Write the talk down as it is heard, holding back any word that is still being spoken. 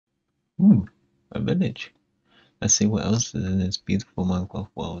A village. Let's see what else is in this beautiful Minecraft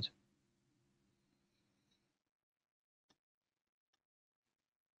world.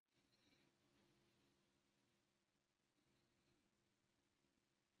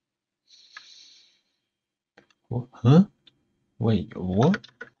 What? Huh? Wait, what?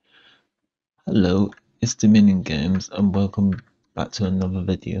 Hello, it's Dominion Games and welcome back to another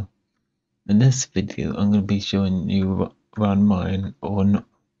video. In this video, I'm going to be showing you around mine, or not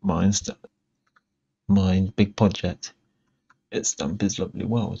mine, my big project. It's Stampy's Lovely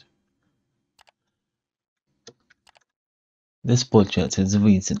World. This project is the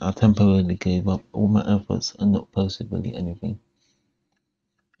reason I temporarily gave up all my efforts and not posted really anything.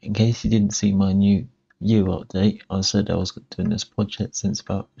 In case you didn't see my new year update, I said I was doing this project since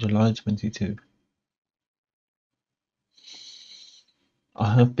about July 22.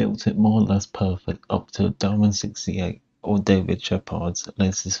 I have built it more or less perfect up to Diamond 68 or David Shepard's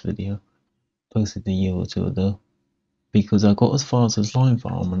latest video, posted a year or two ago, because I got as far as his line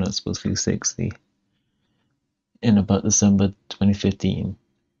farm and that's supposed to be 60 in about December 2015.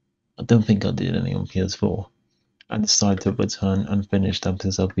 I don't think I did any on PS4. I decided to return and finish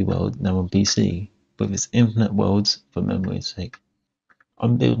Stampy's Ugly World now on PC, with its infinite worlds for memory's sake.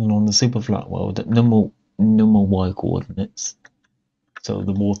 I'm building on the super flat world at normal Y coordinates, so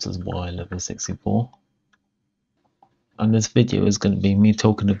the water's Y level 64. And this video is going to be me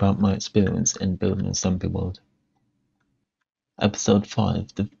talking about my experience in building a Stampy world. Episode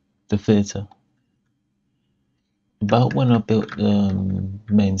 5, the theatre. About when I built the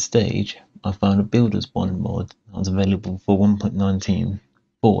main stage, I found a Builders 1 mod that was available for 1.19.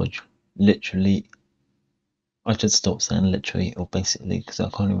 Forge. Literally, I should stop saying literally or basically because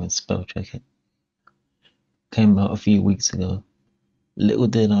I can't even spell check it. Came out a few weeks ago. Little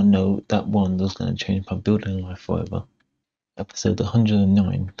did I know that one was going to change my building life forever. Episode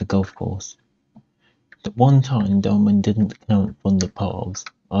 109, the golf course. The one time Diamond didn't count from the paths,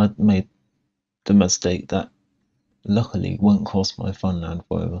 I'd made the mistake that luckily won't cost my funland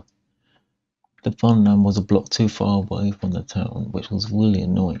forever. The funland was a block too far away from the town, which was really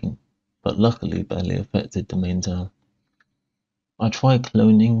annoying, but luckily barely affected the main town. I tried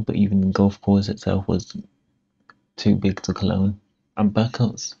cloning, but even the golf course itself was too big to clone. And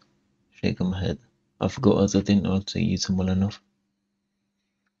backups? Shaking my head. I forgot as I didn't know how to use them well enough.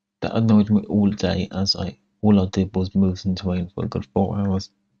 That annoyed me all day as all I did was move some terrain for a good 4 hours.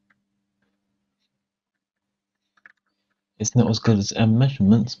 It's not as good as M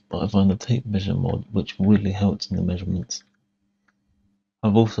measurements, but I found a tape measure mod which really helps in the measurements.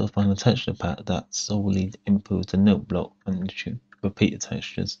 I've also found a texture pack that solely improves the note block and repeated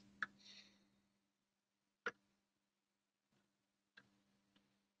textures.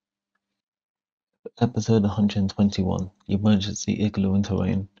 Episode 121, the emergency igloo and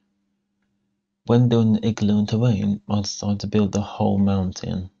terrain. When doing the igloo and terrain, I decided to build the whole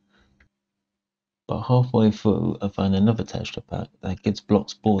mountain. But halfway through, I found another texture pack that gives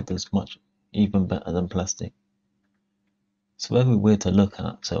blocks borders much even better than plastic. It's very weird to look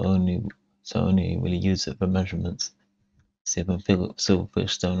at, so I only really use it for measurements. See if I can fill up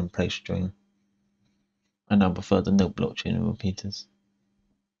silverfish, stone and plate string. And I prefer the note block tuning repeaters.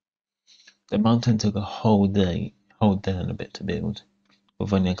 The mountain took a whole day and a bit to build,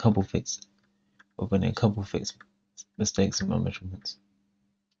 with only a couple fixed mistakes in my measurements.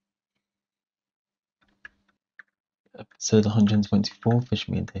 Episode 124, Fish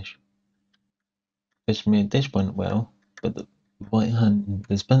Me a Dish. Fish Me a Dish went well, but the right hand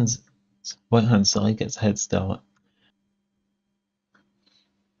side gets a head start.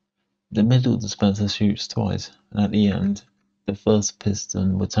 The middle dispenser shoots twice, and at the end, the first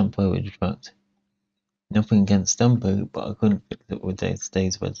piston will temporarily retract. Nothing against Stampy, but I couldn't fix it with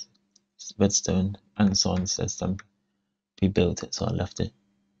today's redstone, and the sign says Stampy. He built it, so I left it.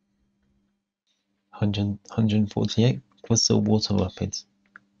 148, Crystal Water Rapids.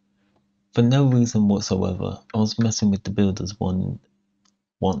 For no reason whatsoever, I was messing with the builders one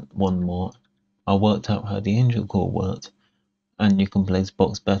more. I worked out how the angel core worked, and you can place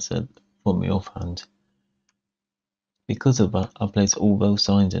blocks better from me offhand. Because of that, I placed all those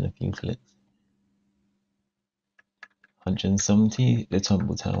signs in a few clicks. 170, the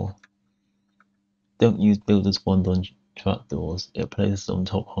Tumble Tower. Don't use Builder's Wand on trapdoors, it places on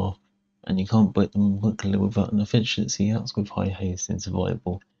top half, and you can't break them quickly without an efficiency axe with high haste in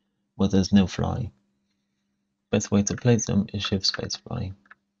survival, where there's no flying. Best way to place them is shift space flying.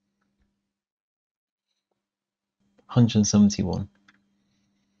 171.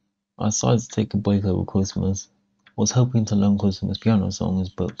 I decided to take a break over Christmas. Was hoping to learn Christmas piano songs,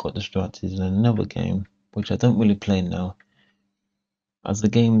 but got distracted in another game, which I don't really play now. as the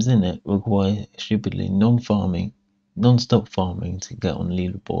games in it require stupidly non-stop farming to get on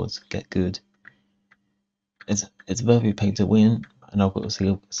leaderboards, get good. It's very pay to win, and I've got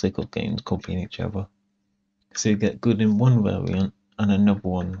sick of games copying each other. So you get good in one variant, and another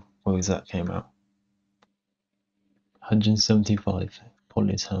one where that came out. 175,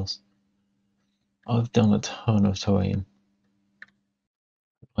 Polly's house. I've done a ton of terrain.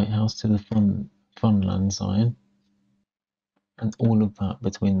 Lighthouse to the Funland sign, and all of that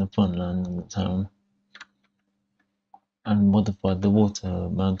between the Funland and the town, and modified the water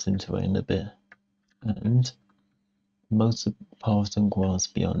mountain terrain a bit, and most of the paths and grass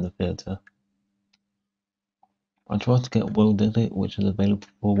beyond the theatre. I tried to get World Edit, which is available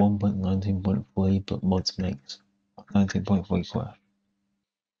for 1.19.3, but mods makes 19.3 crash.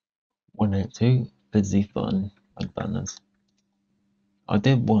 182, Busy Fun, and banners. I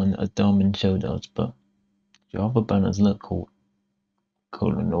did one as Diamond showed us, but the other banners look cool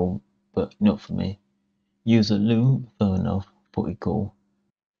and all, but not for me. Use a loom, fair enough, pretty cool.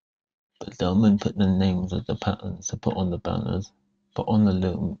 But Diamond put the names of the patterns to put on the banners, but on the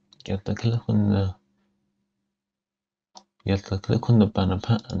loom, you have to click on the banner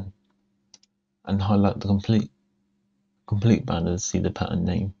pattern and highlight the complete banner to see the pattern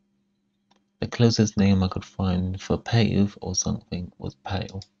name. The closest name I could find for pave or something was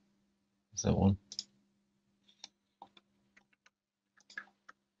pale. So on.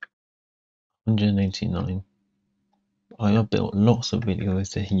 189. I have built lots of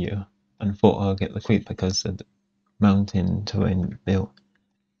videos here and thought I'll get the Creeper Coaster mountain terrain built.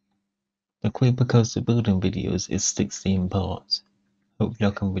 The Creeper Coaster building videos is 16 parts. Hopefully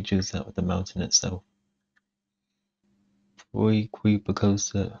I can reduce that with the mountain itself. 3 Creeper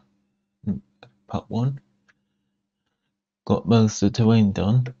Coaster part 1. Got most of the terrain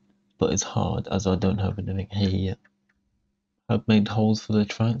done, but it's hard as I don't have anything here yet. I've made holes for the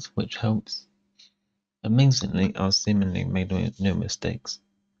tracks, which helps. Amazingly, I seemingly made no mistakes.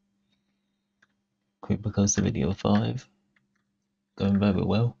 Creeper Coaster video 5. Going very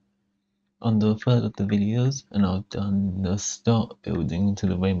well. Under a third of the videos, and I've done the start building to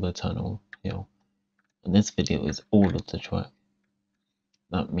the Rainbow Tunnel hill. And this video is all of the track.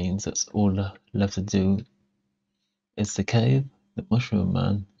 That means that's all left to do is the cave, the Mushroom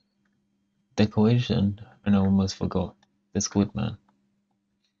Man, decoration, and I almost forgot the Squid Man.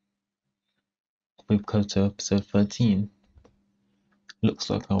 We've come to episode 13. Looks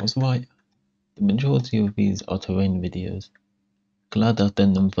like I was right. The majority of these are terrain videos. Glad I've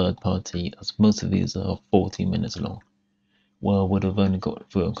done them third party, as most of these are 40 minutes long, where I would have only got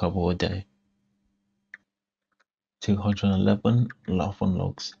through a couple a day. 211, Laugh on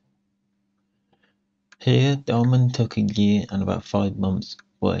Logs. Here, Diamond took a year and about 5 months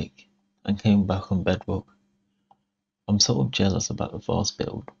break, and came back on Bedrock. I'm sort of jealous about the fast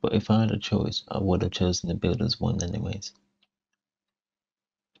build, but if I had a choice, I would have chosen the builder's one anyways.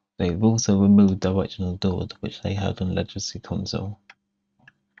 They've also removed directional doors, which they had on Legacy console.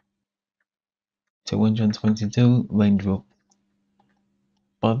 222, Raindrop.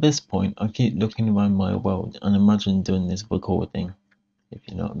 By this point, I keep looking around my world and imagine doing this recording, if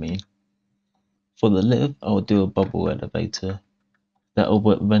you know what I mean. For the lift, I'll do a bubble elevator. That'll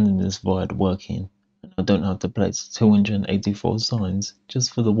render this ride working, and I don't have to place 284 signs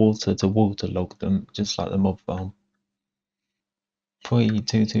just for the water to waterlog them, just like the mob farm.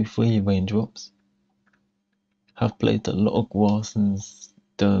 3223 Raindrops. Have placed a lot of grass and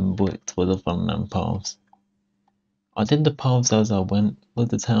stone bricks for the funland paths. I did the paths as I went with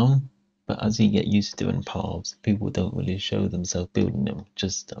the town, but as you get used to doing paths, people don't really show themselves building them,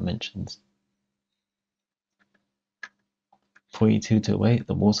 just dimensions. 3228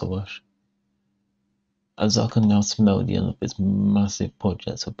 The Water Rush. As I can now smell the end of this massive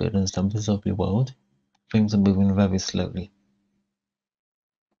project of building Stampys Lovely World, things are moving very slowly.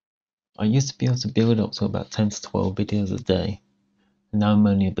 I used to be able to build up to about 10 to 12 videos a day, and now I'm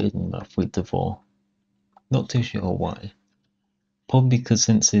only building about 3 to 4. Not too sure why. Probably because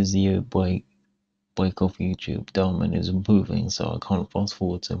since his year break off YouTube, Diamond is improving, so I can't fast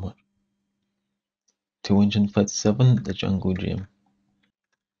forward so much. 237 The Jungle Gym.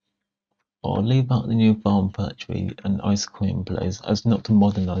 I'll leave out the new farm factory and ice cream place as not to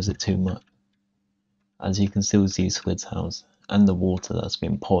modernise it too much, as you can still see Squid's house and the water that's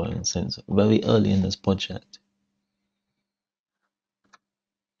been pouring since very early in this project.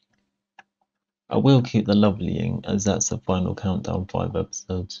 I will keep the lovelying as that's the final countdown 5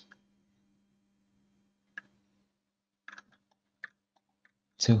 episodes.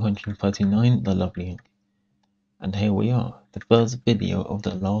 239 The Lovelying. And here we are, the first video of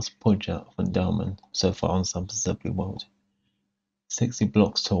the last project from Diamond so far on Stampys Lovely World. 60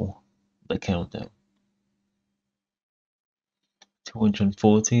 blocks tall, the countdown.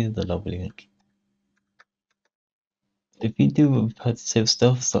 240, the lovely ink. If you do repetitive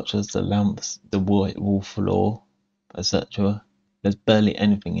stuff such as the lamps, the white wall floor, etc., there's barely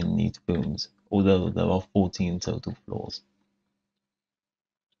anything in these rooms, although there are 14 total floors.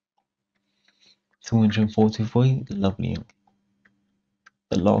 243, the lovely ink.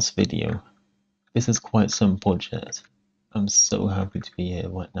 The last video. This is quite some project. I'm so happy to be here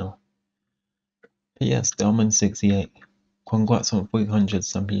right now. P.S. Diamond 68. Congrats on 300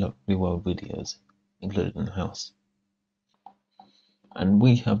 Stampy Lovely World videos, including the house. And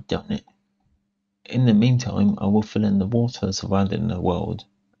we have done it. In the meantime, I will fill in the water surrounding the world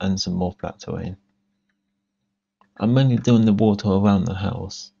and some more flat terrain. I'm mainly doing the water around the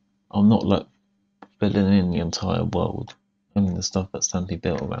house. I'm not like filling in the entire world, only the stuff that Stampy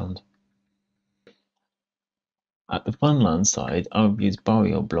built around. At the Funland side, I will use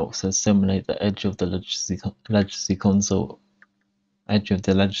barrier blocks to simulate the edge of the legacy console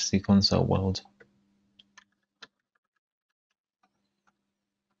world.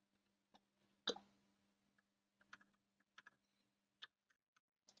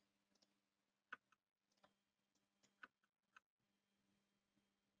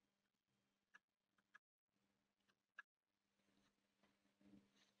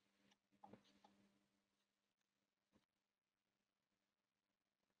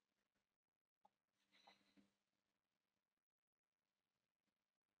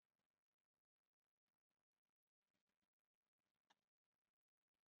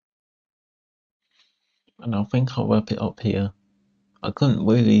 And I think I'll wrap it up here. I couldn't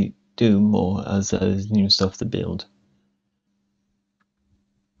really do more as there's new stuff to build.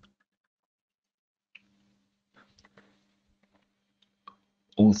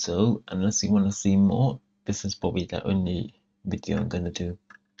 Also, unless you want to see more, this is probably the only video I'm going to do.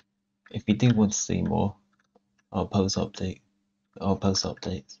 If you do want to see more, I'll post updates.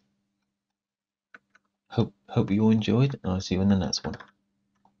 Hope you all enjoyed, and I'll see you in the next one.